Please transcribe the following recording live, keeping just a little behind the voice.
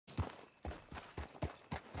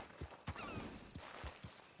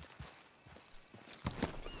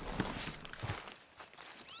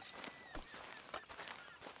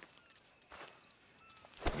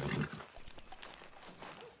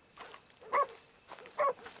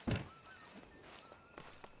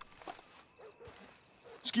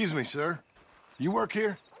Excuse me, sir. You work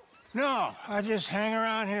here? No, I just hang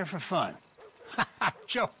around here for fun. I'm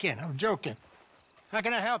joking, I'm joking. How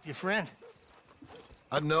can I help you, friend?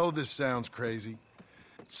 I know this sounds crazy.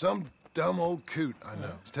 Some dumb old coot I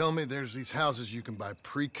know is telling me there's these houses you can buy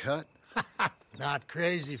pre-cut. Not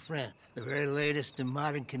crazy, friend. The very latest in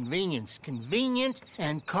modern convenience. Convenient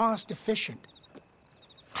and cost-efficient.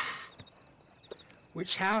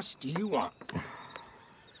 Which house do you want?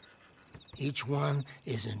 Each one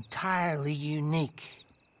is entirely unique,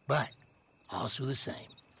 but also the same.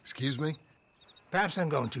 Excuse me? Perhaps I'm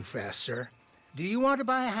going too fast, sir. Do you want to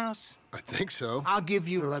buy a house? I think so. I'll give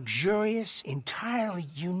you a luxurious, entirely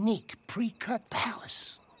unique pre-cut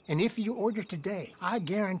palace. And if you order today, I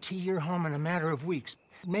guarantee you're home in a matter of weeks,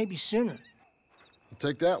 maybe sooner. I'll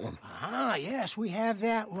take that one. Ah, yes, we have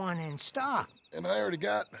that one in stock. And I already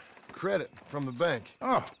got credit from the bank.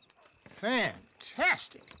 Oh,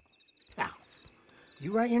 fantastic. Now,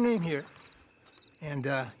 you write your name here, and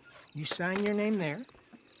you sign your name there,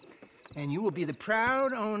 and you will be the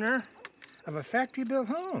proud owner of a factory-built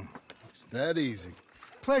home. It's that easy.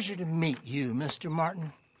 Pleasure to meet you, Mr.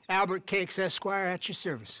 Martin. Albert Cakes, Esquire, at your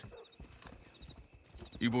service.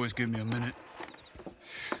 You boys give me a minute.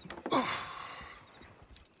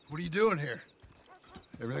 What are you doing here?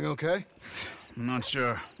 Everything okay? I'm not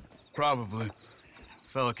sure. Probably.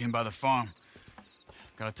 Fella came by the farm.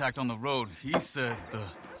 Got attacked on the road. He said the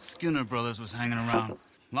Skinner brothers was hanging around.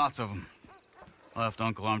 Lots of them. I left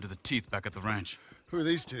Uncle armed to the teeth back at the ranch. Who are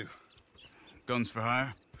these two? Guns for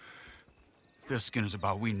hire. If they're Skinner's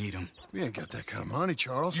about, we need them. We ain't got that kind of money,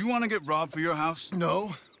 Charles. You want to get robbed for your house?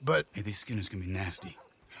 No, but... Hey, these Skinners can be nasty.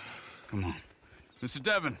 Come on. Mr.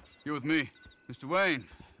 Devon, you're with me. Mr. Wayne,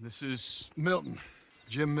 this is... Milton.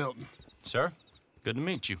 Jim Milton. Sir, good to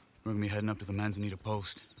meet you. We're gonna be heading up to the Manzanita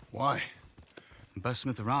Post. Why? The best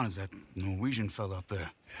smith around is that Norwegian fella up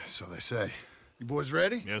there. So they say. You boys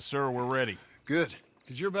ready? Yes, sir, we're ready. Good.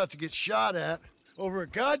 Because you're about to get shot at over a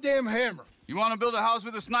goddamn hammer. You want to build a house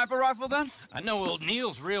with a sniper rifle, then? I know old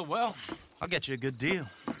Neil's real well. I'll get you a good deal.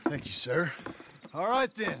 Thank you, sir. All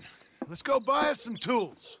right, then. Let's go buy us some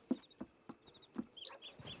tools.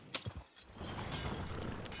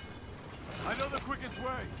 I know the quickest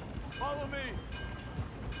way. Follow me.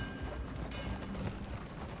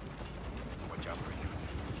 Watch out for him.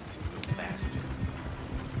 He's a little fast.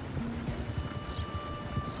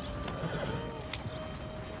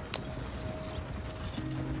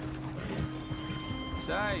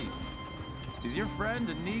 Say, is your friend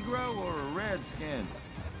a Negro or a Redskin?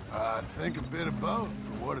 I think a bit of both,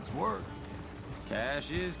 for what it's worth. Cash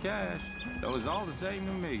is cash, though it's all the same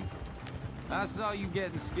to me. I saw you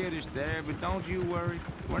getting skittish there, but don't you worry.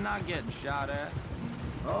 We're not getting shot at.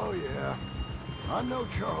 Oh, yeah. I know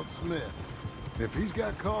Charles Smith. If he's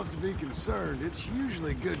got cause to be concerned, it's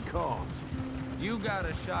usually good cause. You got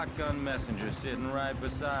a shotgun messenger sitting right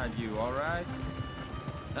beside you, all right?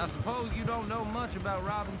 Now suppose you don't know much about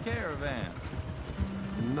robbing caravans.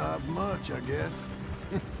 Not much, I guess.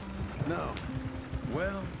 No.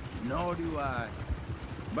 Well, nor do I.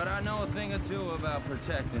 But I know a thing or two about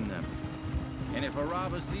protecting them. And if a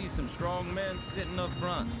robber sees some strong men sitting up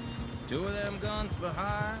front, 2 of them guns for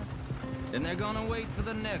hire, then they're gonna wait for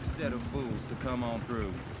the next set of fools to come on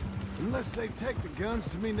through. Unless they take the guns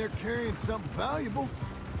to mean they're carrying something valuable.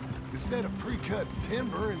 Instead of pre-cut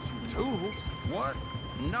timber and some tools. What?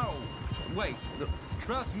 No. Wait,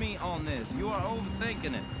 trust me on this. You are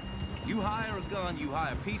overthinking it. You hire a gun, you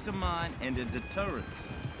hire peace of mind and a deterrent.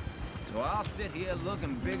 So I'll sit here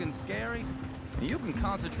looking big and scary, and you can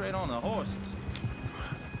concentrate on the horses.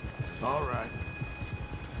 All right.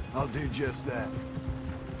 I'll do just that.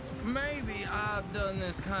 Maybe I've done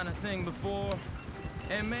this kind of thing before,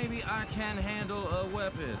 and maybe I can handle a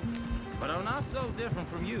weapon. But I'm not so different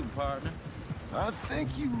from you, partner. I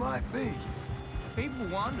think you might be. People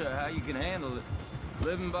wonder how you can handle it,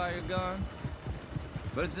 living by your gun.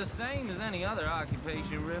 But it's the same as any other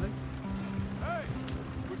occupation, really. Hey,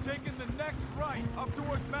 we're taking the next right up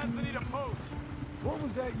towards Manzanita Post. What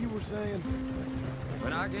was that you were saying?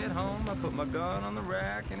 When I get home, I put my gun on the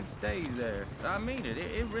rack and it stays there. I mean it,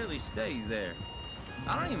 it really stays there.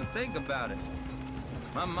 I don't even think about it.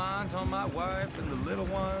 My mind's on my wife and the little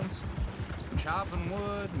ones. I'm chopping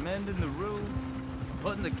wood, mending the roof,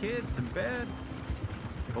 putting the kids to bed.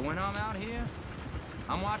 But when I'm out here,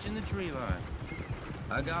 I'm watching the tree line.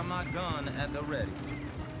 I got my gun at the ready.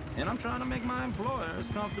 And I'm trying to make my employer as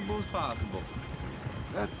comfortable as possible.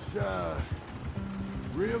 That's,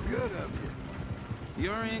 real good of you.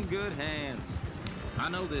 You're in good hands. I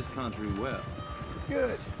know this country well.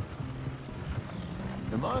 Good.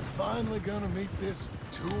 Am I finally gonna meet this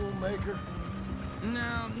tool maker?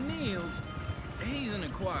 Now, Niels, he's an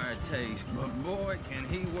acquired taste, but boy, can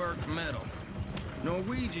he work metal.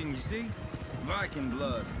 Norwegian, you see? Viking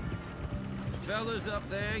blood. Fellas up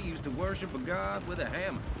there used to worship a god with a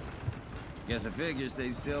hammer. Guess I figures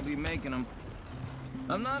they'd still be making them.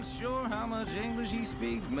 I'm not sure how much English he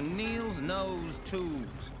speaks, but Niels knows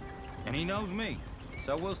tools. And he knows me,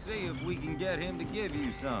 so we'll see if we can get him to give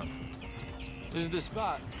you some. This is the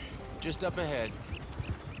spot, just up ahead.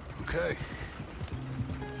 Okay.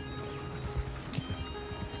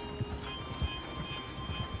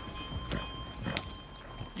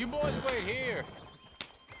 You boys wait here.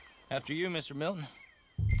 After you, Mr. Milton.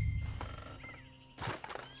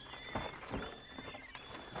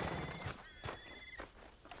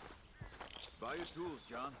 Buy your tools,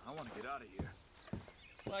 John. I want to get out of here.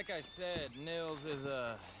 Like I said, Nils is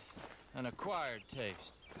an acquired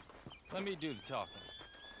taste. Let me do the talking.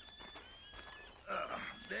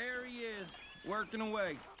 There he is, working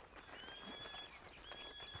away.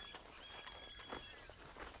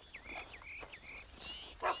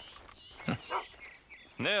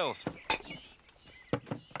 Nils.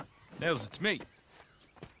 Nils, it's me.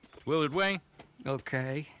 Willard Wayne.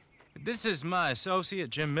 Okay. This is my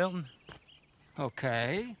associate, Jim Milton.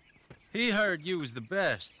 Okay. He heard you was the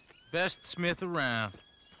best. Best smith around.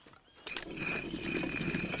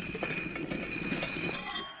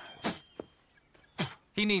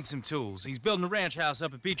 He needs some tools. He's building a ranch house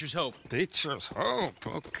up at Beecher's Hope. Beecher's Hope,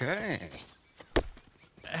 okay.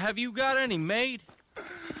 Have you got any made?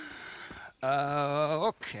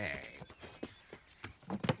 Okay.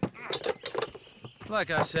 Like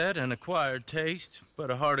I said, an acquired taste, but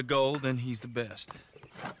a heart of gold, and he's the best.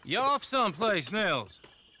 You off someplace, Nils?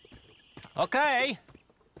 Okay.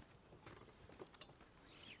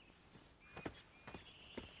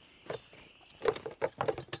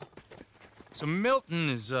 So Milton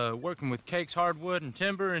is working with Cake's Hardwood and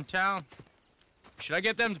Timber in town. Should I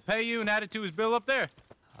get them to pay you and add it to his bill up there?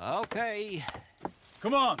 Okay.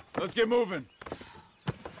 Come on, let's get moving.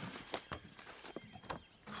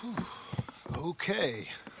 Okay.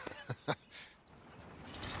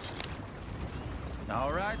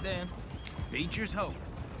 All right, then. Beecher's Hope.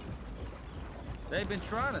 They've been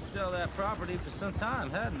trying to sell that property for some time,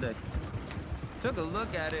 hadn't they? Took a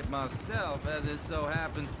look at it myself, as it so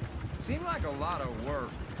happens. Seemed like a lot of work.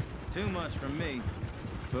 Too much for me.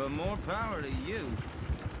 But more power to you.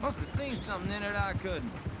 Must have seen something in it I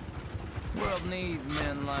couldn't. World needs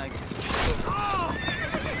men like...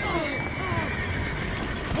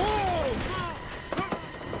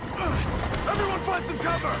 Everyone find some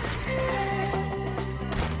cover!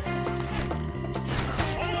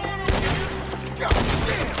 God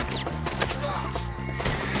damn!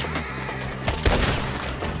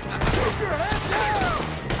 Keep your head down!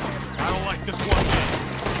 I don't like this one bit.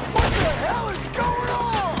 What the hell is going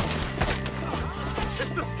on?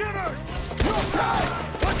 It's the Skinners! You okay?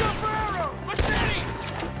 Watch out for arrows! Machete!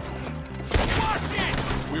 Watch it!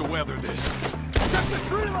 We'll weather this. Check the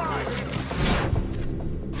tree line!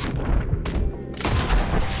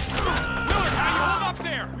 Willard, now you hold up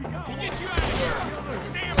there! We'll get you out of here!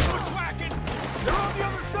 Damn bushwhacking! They're on the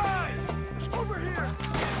other side! Over here!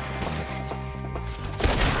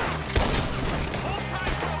 Hold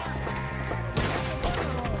tight,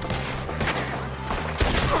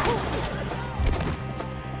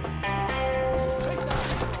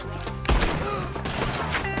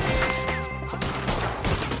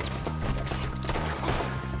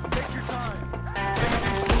 take your time.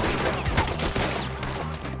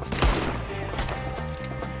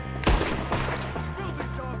 Fill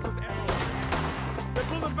these dogs with arrows. They're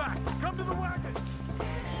pulling back. Come to the wagon.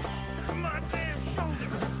 My damn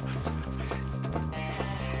shoulders.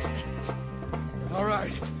 All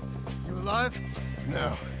right. You alive?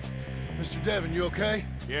 No. Mr. Devon, you okay?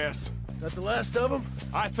 Yes. That the last of them?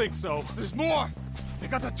 I think so. There's more. They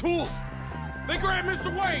got the tools. They grabbed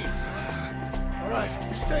Mr. Wayne. All right,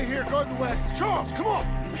 you stay here, guard the wagons. Charles, come on!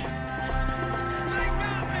 They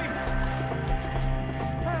got me.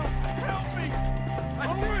 Help me.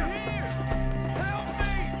 Over here. Help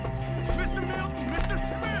me. Mr. Milton, Mr.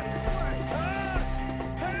 Smith.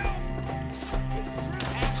 Help.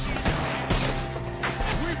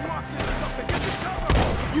 We've walked into something. Get the cover.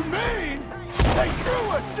 You mean they drew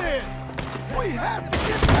us in? We have to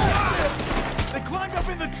get past them! They climbed up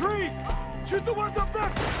in the trees. Shoot the ones up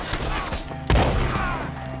there.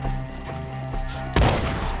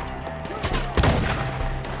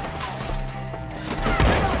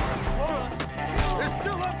 They're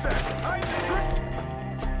still up there. Hide the tree.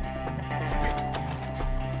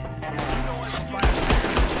 You know what's fire.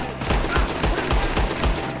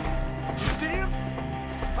 You see him?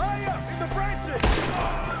 High up in the branches.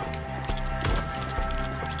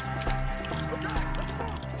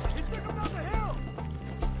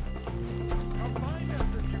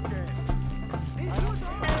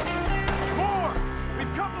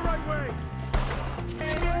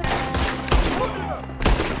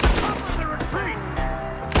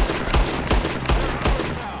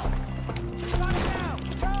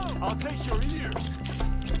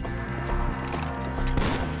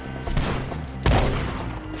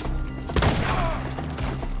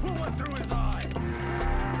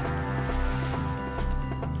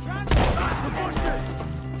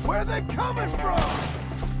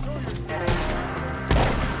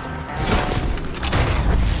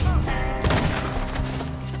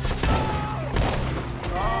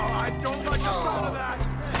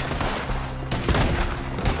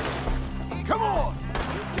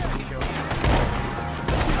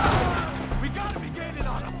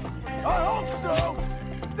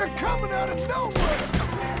 coming out of nowhere!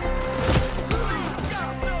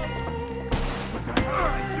 What the hell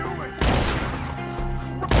are they doing?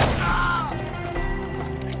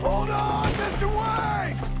 Hold on, Mr.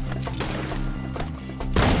 Wayne!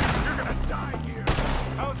 You're gonna die here.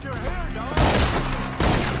 How's your hair, dog?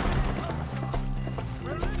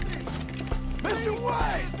 Where is he? Mr.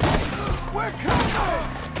 Wayne! We're coming!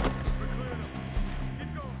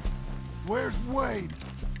 Keep going. Where's Wade?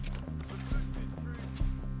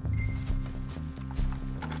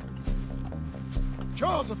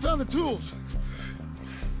 Charles, I found the tools.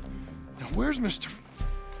 Now, where's Mr.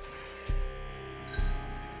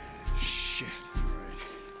 Shit.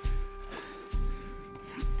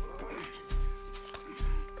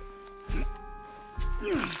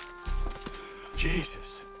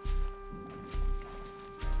 Jesus.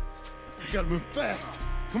 You gotta move fast.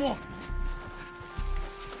 Come on.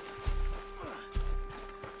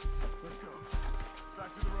 Let's go.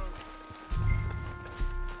 Back to the road.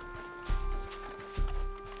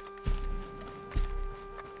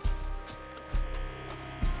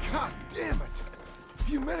 God damn it! A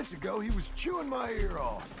few minutes ago, he was chewing my ear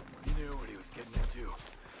off. He knew what he was getting into.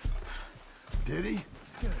 Did he?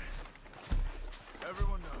 Skinners.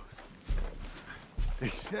 Everyone knows.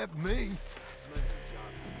 Except me.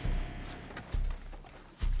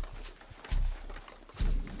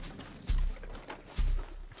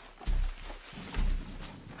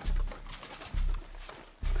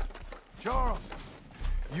 Charles,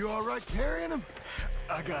 you all right carrying him?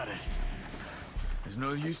 I got it. There's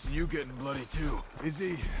no use in you getting bloody too. Is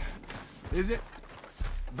it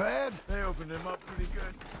bad? They opened him up pretty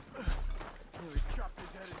good. Nearly chopped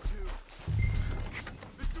his head in two.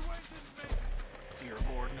 Mr. Wayne didn't make it. Dear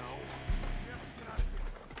Lord, no. We have to get out of here.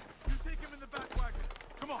 You take him in the back wagon.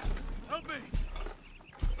 Come on, help me.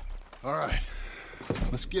 All right,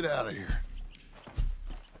 let's get out of here.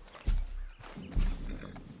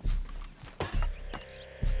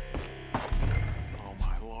 Oh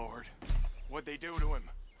my Lord. What'd they do to him?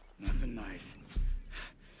 Nothing nice.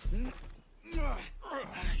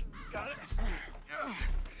 Got it?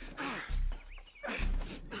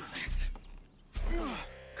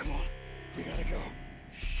 Come on. We gotta go.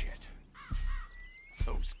 Shit.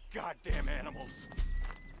 Those goddamn animals.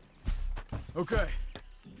 Okay.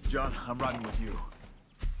 John, I'm riding with you.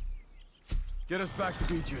 Get us back to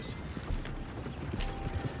Beecher's.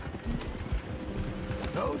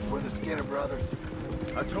 Those were the Skinner brothers.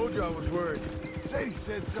 I told you I was worried. Sadie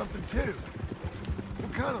said something too.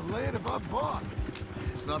 What kind of land have I bought?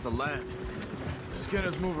 It's not the land. The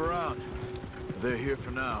Skinners move around. They're here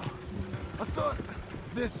for now. I thought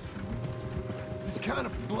this kind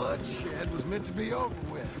of bloodshed was meant to be over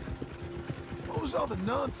with. What was all the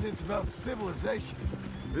nonsense about civilization?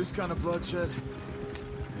 This kind of bloodshed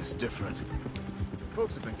is different.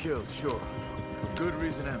 Folks have been killed, sure. For good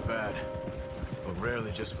reason and bad. But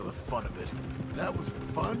rarely just for the fun of it. That was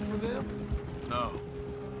fun for them? No,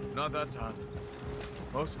 not that time.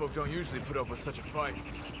 Most folk don't usually put up with such a fight.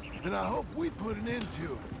 Then I hope we put an end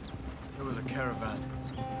to it. There was a caravan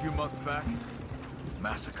a few months back.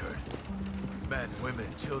 Massacred. Men, women,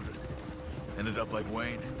 children. Ended up like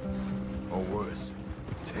Wayne. Or worse.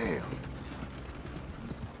 Damn.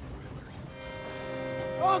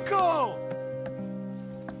 Uncle!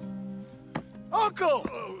 Uncle!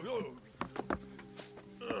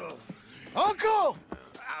 Uncle!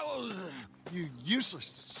 You useless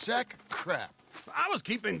sack of crap. I was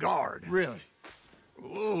keeping guard. Really?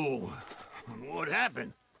 Whoa. What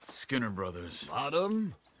happened? Skinner brothers. Lot of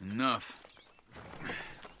 'em? Enough.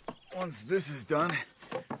 Once this is done,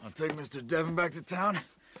 I'll take Mr. Devon back to town and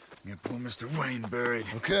get poor Mr. Wayne buried.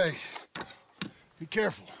 Okay. Be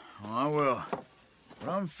careful. Oh, I will. But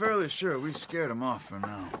I'm fairly sure we scared him off for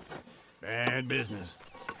now. Bad business.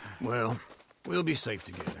 Well, we'll be safe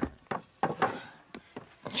together.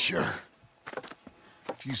 Sure.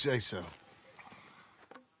 If you say so.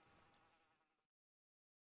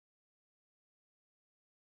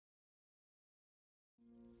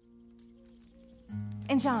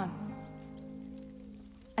 And John,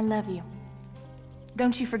 I love you.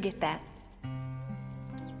 Don't you forget that.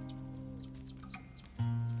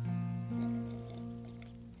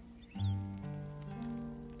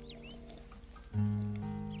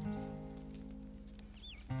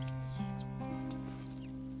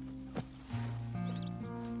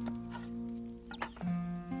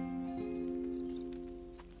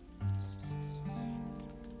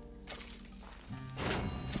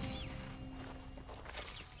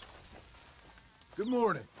 Good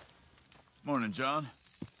morning. Morning, John.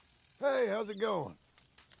 Hey, how's it going?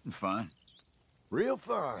 I'm fine. Real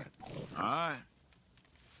fine. All right.